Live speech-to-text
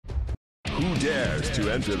Who dares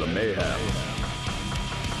to enter the mayhem?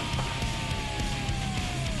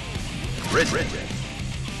 Bridget.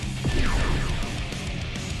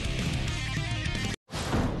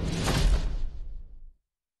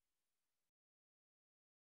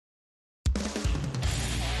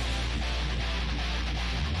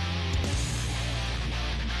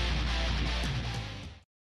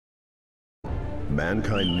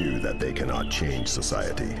 Mankind knew that they cannot change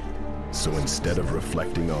society. So instead of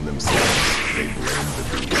reflecting on themselves, they blamed the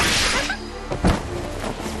beast.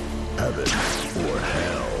 Heaven or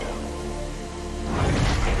hell.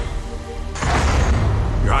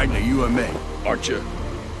 You're hiding a UMA, aren't you?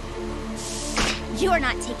 You're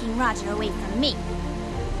not taking Roger away from me.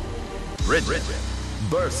 Bridget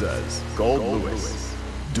versus Gold Lewis.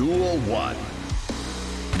 Duel 1.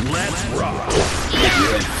 Let's rock!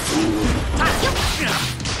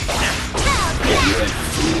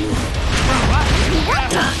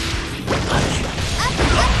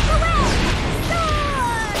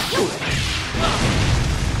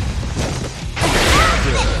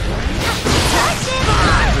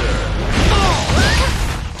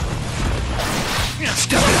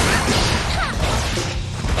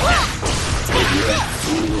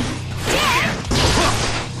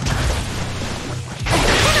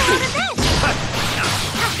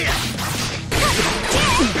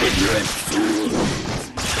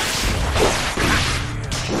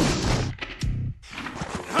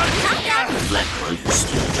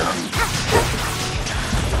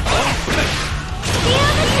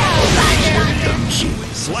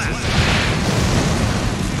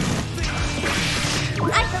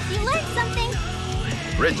 I hope you learned something.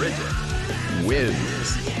 Bridget wins.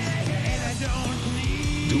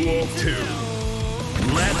 Duel 2.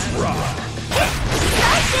 Let's rock.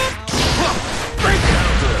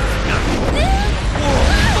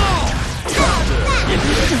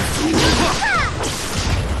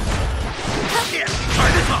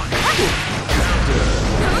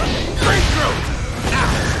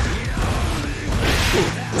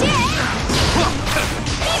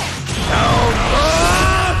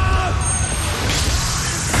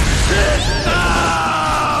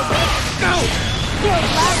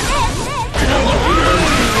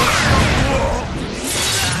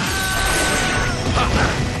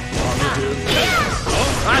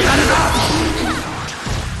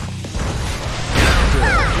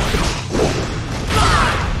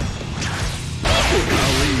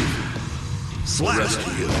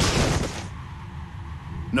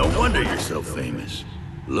 No wonder you're so famous.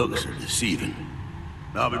 Looks are deceiving.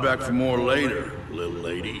 I'll be back for more later, little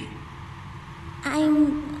lady.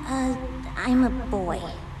 I'm a boy.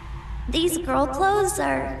 These girl clothes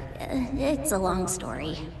are... it's a long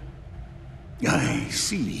story. I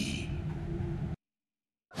see.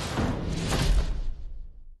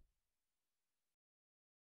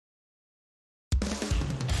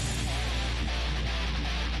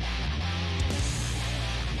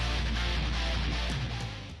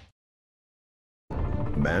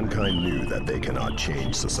 Mankind knew that they cannot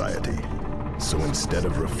change society. So instead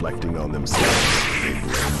of reflecting on themselves, they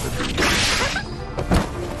blamed the beast.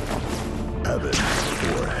 Heaven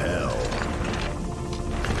or hell.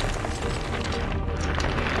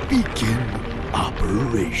 Begin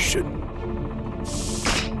operation.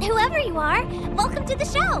 Whoever you are, welcome to the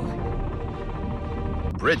show.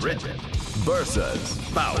 Bridget versus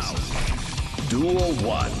Faust. Duel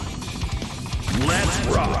 1. Let's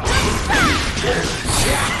rock!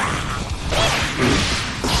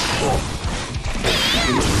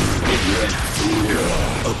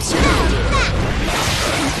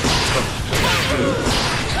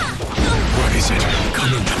 What is it?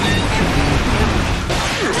 Coming to me.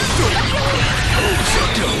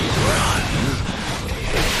 Don't run.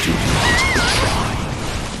 Do not try.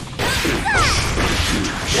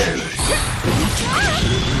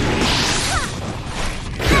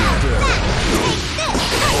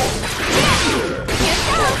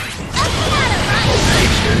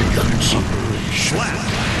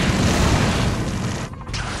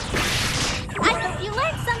 I hope you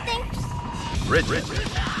learned something. Bridget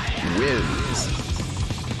wins.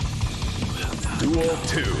 Duel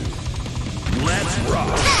 2. Let's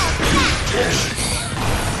rock.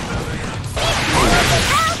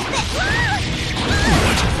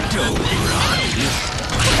 Don't run.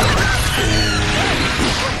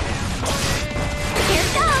 Here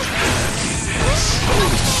goes.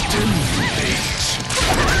 Stimulates.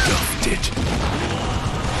 Loved it.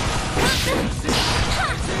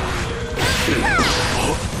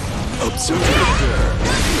 Observe.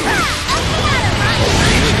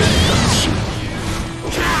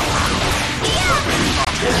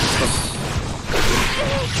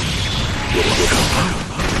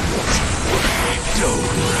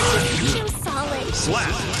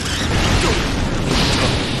 Slap!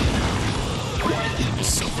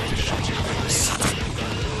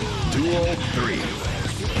 Duel 3.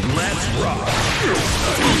 Let's rock!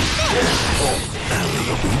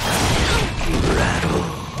 Rattle.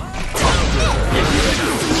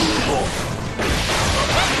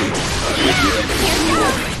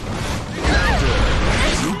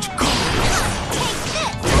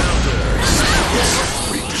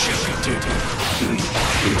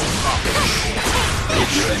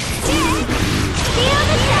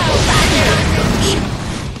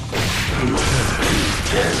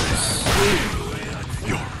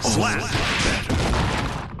 Slap!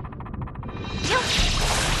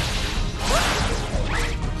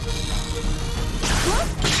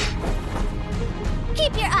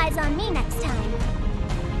 Keep your eyes on me next time.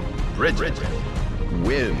 Bridget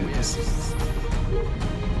wins.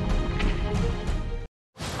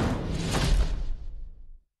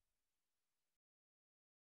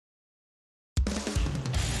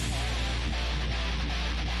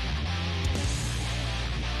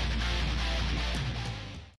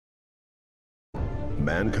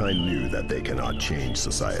 Mankind knew that they cannot change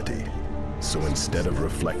society. So instead of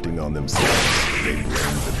reflecting on themselves, they blamed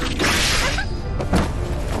the beast.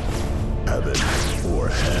 Heaven or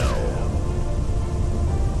hell.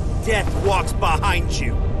 Death walks behind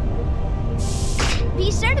you.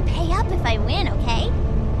 Be sure to pay up if I win, okay?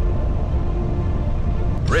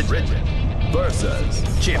 Bridget versus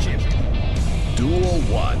Champion. Duel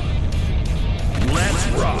 1. Let's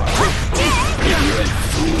rock!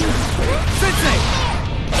 Sensei!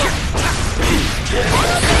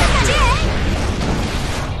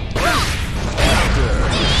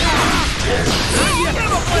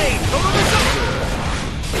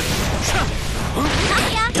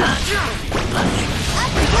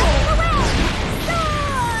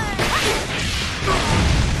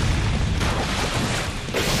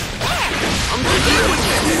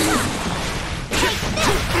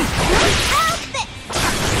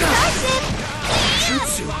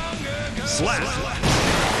 Slap!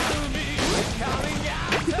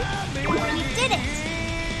 You did it!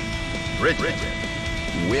 Bridget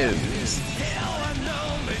wins.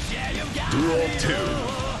 Duel 2.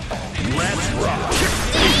 Let's rock!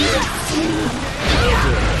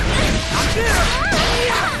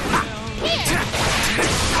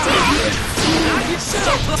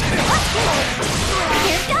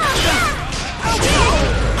 Here goes!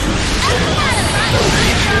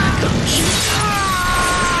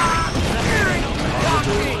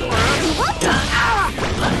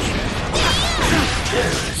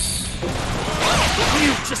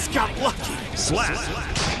 You just got lucky. Slap!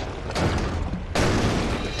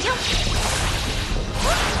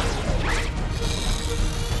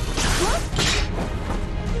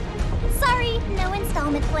 Sorry, no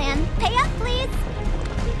installment plan. Pay up, please.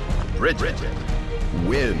 Bridget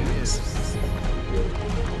wins.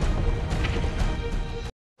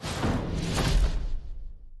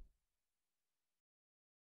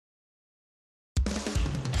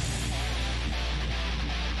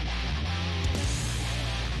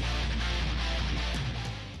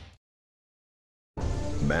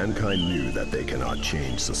 Mankind knew that they cannot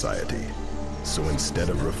change society. So instead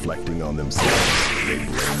of reflecting on themselves, they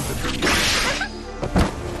blamed the beast.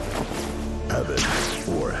 Heaven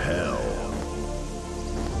or hell.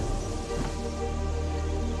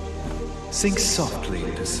 Sink softly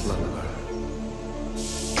into slumber.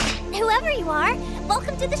 Whoever you are,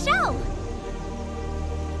 welcome to the show.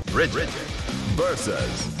 Bridget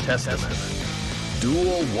versus Testament.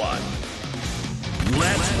 Duel 1.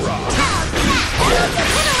 Let's rock! Get a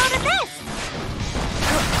load of this!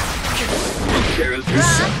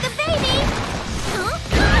 Rock the baby!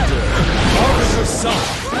 Officer Son!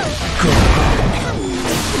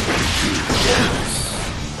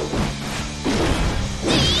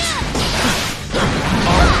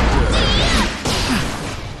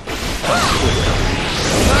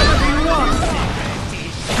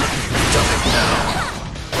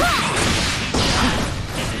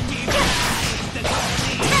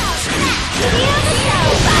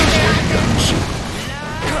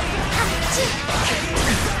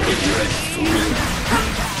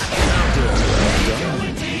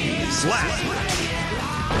 Slap!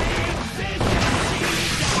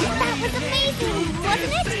 That was amazing,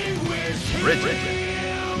 wasn't it? Bridget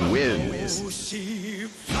wins.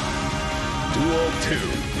 Duel 2.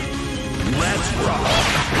 Let's rock!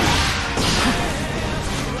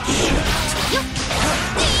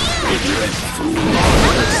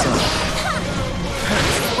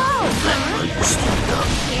 Whoa!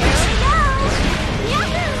 Here we go!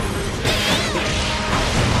 Yahoo!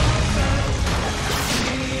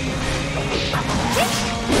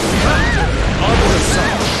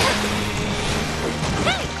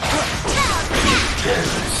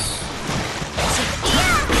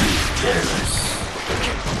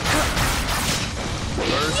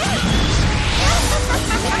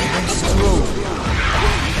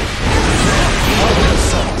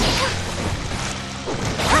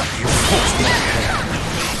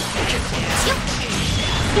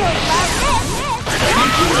 You'll love this!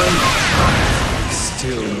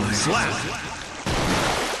 Still my Slap!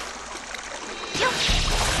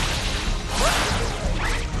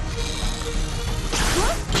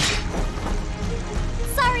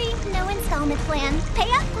 Sorry, no installment plan.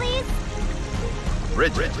 Pay up, please!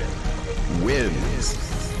 Bridget wins.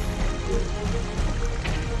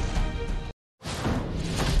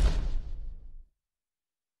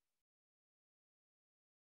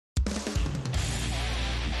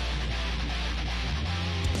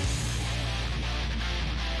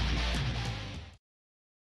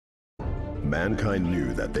 Mankind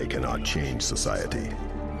knew that they cannot change society.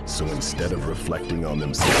 So instead of reflecting on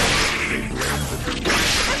themselves, they blamed the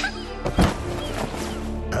beast.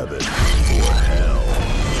 Heaven or hell.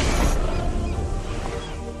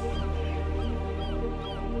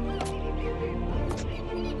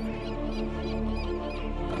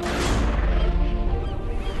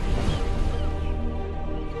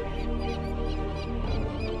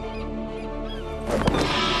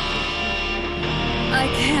 I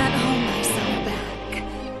can't hold myself back.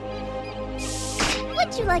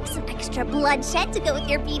 Would you like some extra bloodshed to go with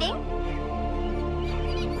your beating?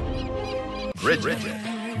 Bridget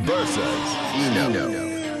versus Eno.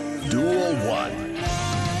 Duel 1.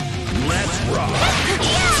 Let's rock!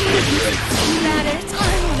 That it? I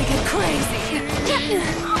want to get crazy.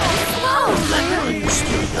 Oh, You're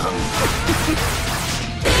still young.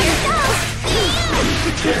 Here goes!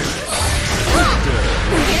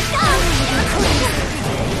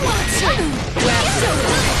 watch it.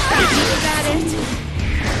 That it?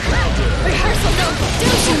 Rehearsal don't do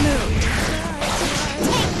your move.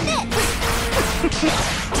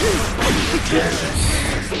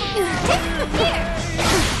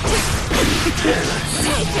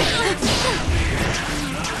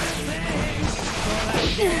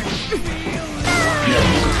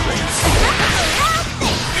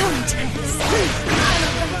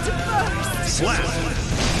 Slap!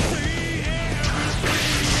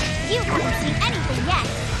 You haven't seen anything yet.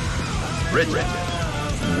 Bridget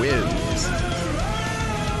wins.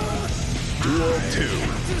 Duel 2.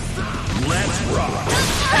 Let's rock!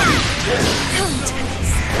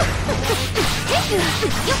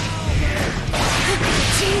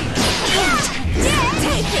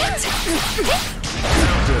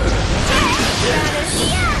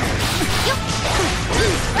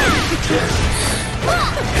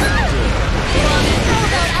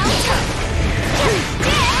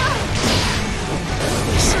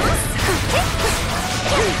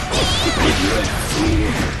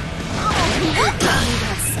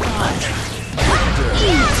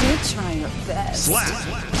 You did try your best. Slap!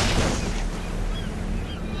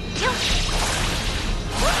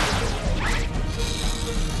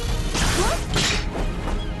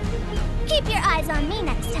 Keep your eyes on me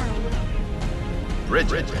next time.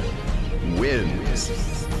 Bridget wins.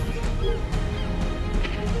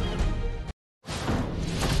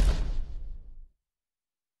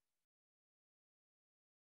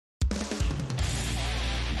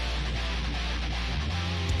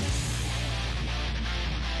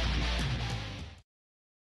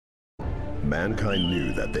 Mankind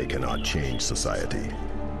knew that they cannot change society.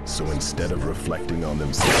 So instead of reflecting on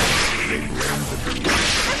themselves, they blamed the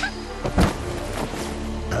beast.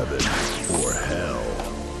 Heaven or hell.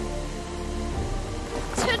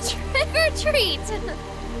 Trick or treat!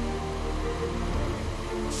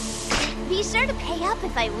 Be sure to pay up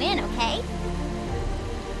if I win, okay?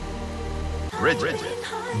 Bridget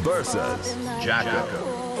versus Jacko.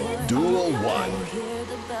 Duel 1.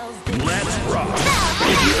 Let's rock!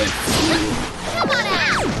 Come on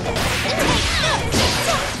out! Come on out!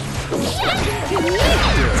 Come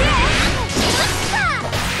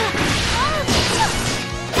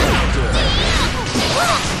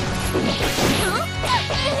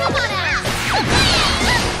on out!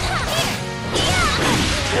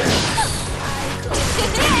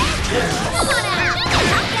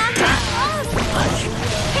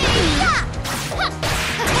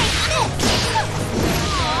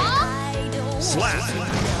 Slap!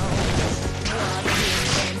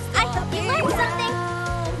 I hope you learned something.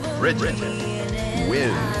 Bridget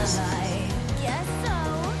wins.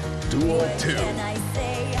 Duel 2.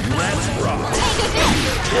 Let's rock!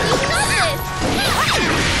 You got this!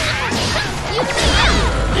 You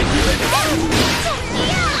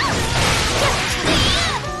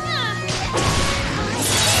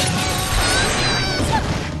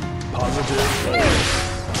Positive.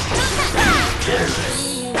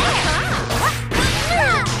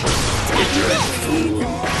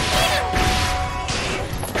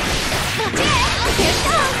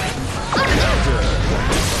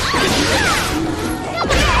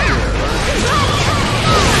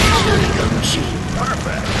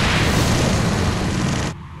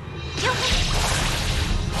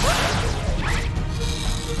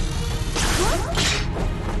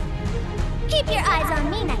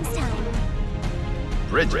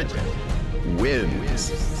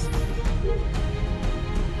 wins.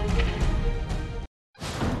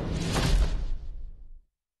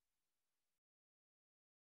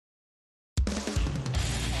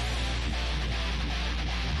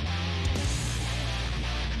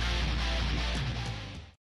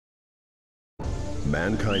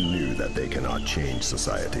 Mankind knew that they cannot change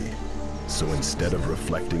society. So instead of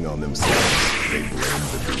reflecting on themselves, they blamed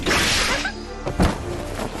the beast.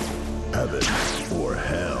 Heaven or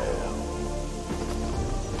hell.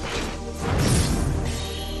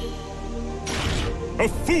 A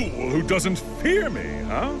fool who doesn't fear me,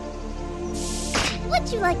 huh? Would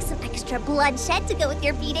you like some extra bloodshed to go with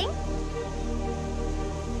your beating?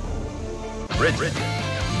 Bridget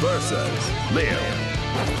versus Leo.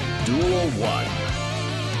 Duel 1.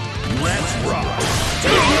 Let's rock!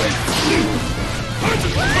 You want to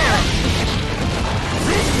win?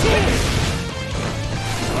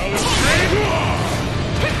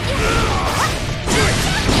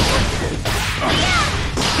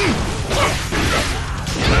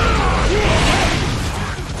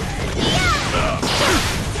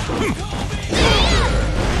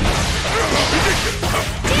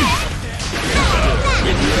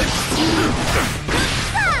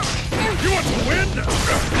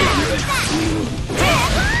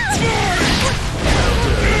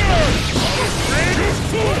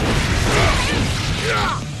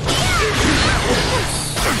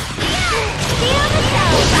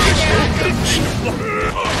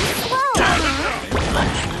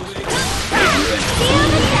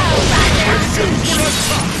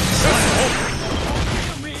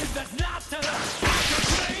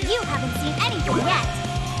 You haven't seen anything yet.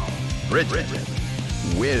 Bridget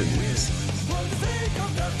wins.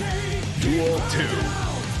 Duel 2.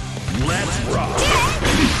 Let's rock!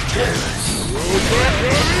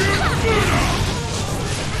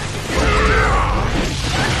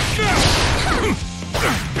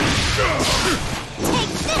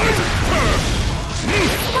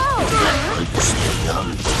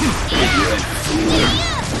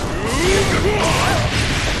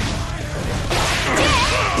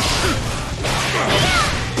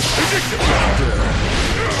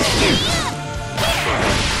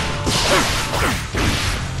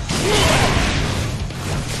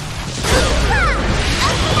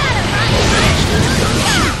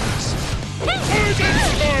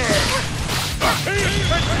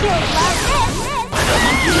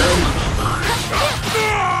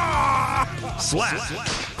 Slap!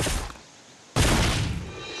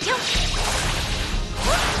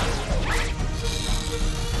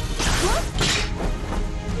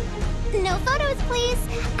 No photos, please.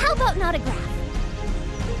 How about an autograph?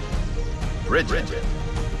 Bridget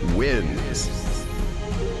wins.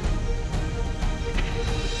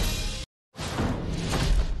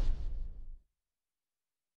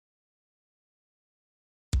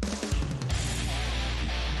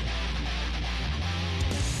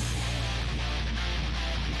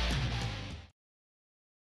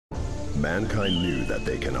 Mankind knew that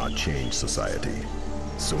they cannot change society.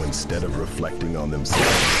 So instead of reflecting on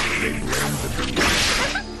themselves, they blamed the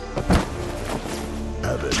beast.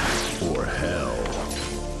 Heaven or hell.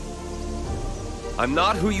 I'm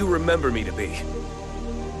not who you remember me to be.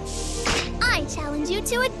 I challenge you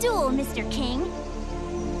to a duel, Mr. King.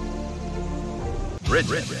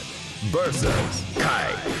 Bridget versus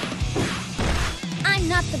Kai. I'm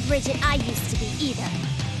not the Bridget I used to be either.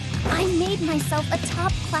 I made myself a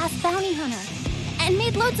top-class bounty hunter and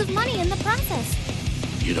made loads of money in the process.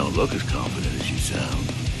 You don't look as confident as you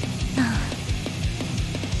sound.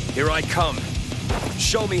 Here I come.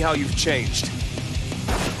 Show me how you've changed.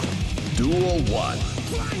 Duel 1.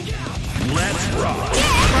 Let's rock!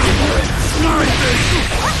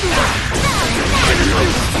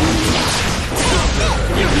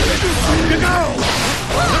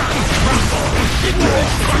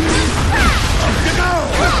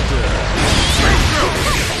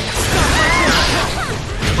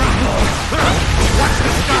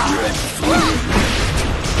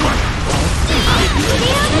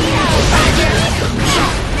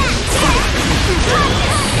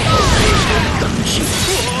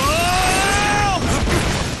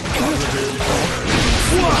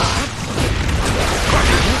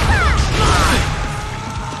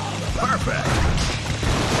 Perfect.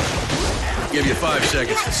 Give you 5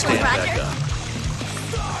 seconds to stand back up.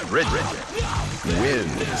 Bridget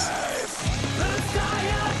wins.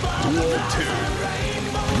 Duel 2.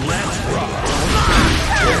 Let's rock!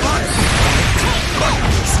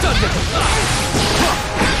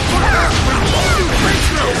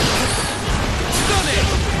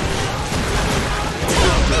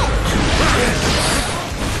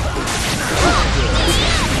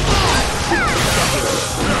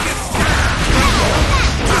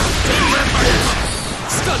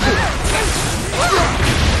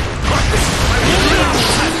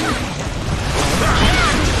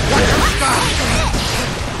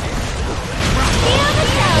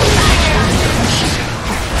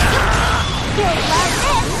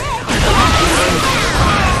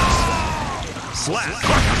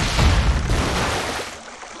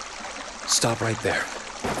 Stop right there.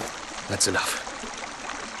 That's enough.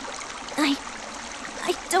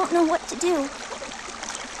 I don't know what to do.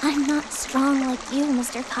 I'm not strong like you,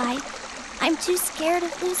 Mr. Kai. I'm too scared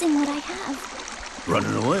of losing what I have.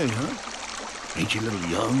 Running away, huh? Ain't you a little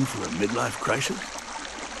young for a midlife crisis?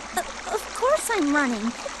 Of course I'm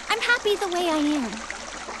running. I'm happy the way I am.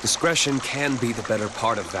 Discretion can be the better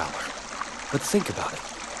part of valor. But think about it.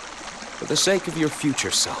 For the sake of your future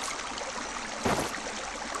self.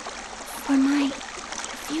 For my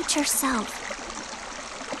future self.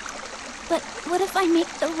 But what if I make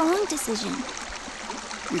the wrong decision?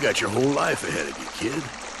 You got your whole life ahead of you, kid.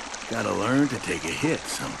 Gotta learn to take a hit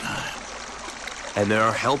sometime. And there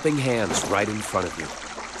are helping hands right in front of you.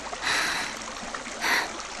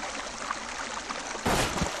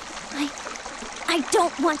 I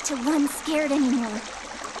don't want to run scared anymore.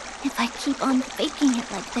 If I keep on faking it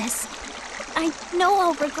like this, I know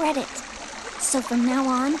I'll regret it. So from now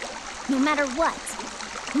on, no matter what,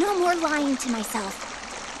 no more lying to myself.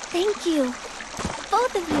 Thank you.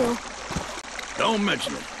 Both of you. Don't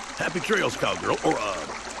mention it. Happy trails, cowgirl, or,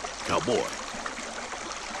 cowboy.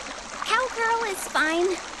 Cowgirl is fine,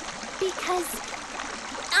 because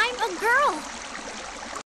I'm a girl.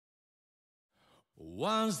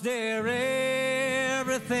 Once there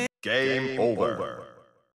everything... Game over.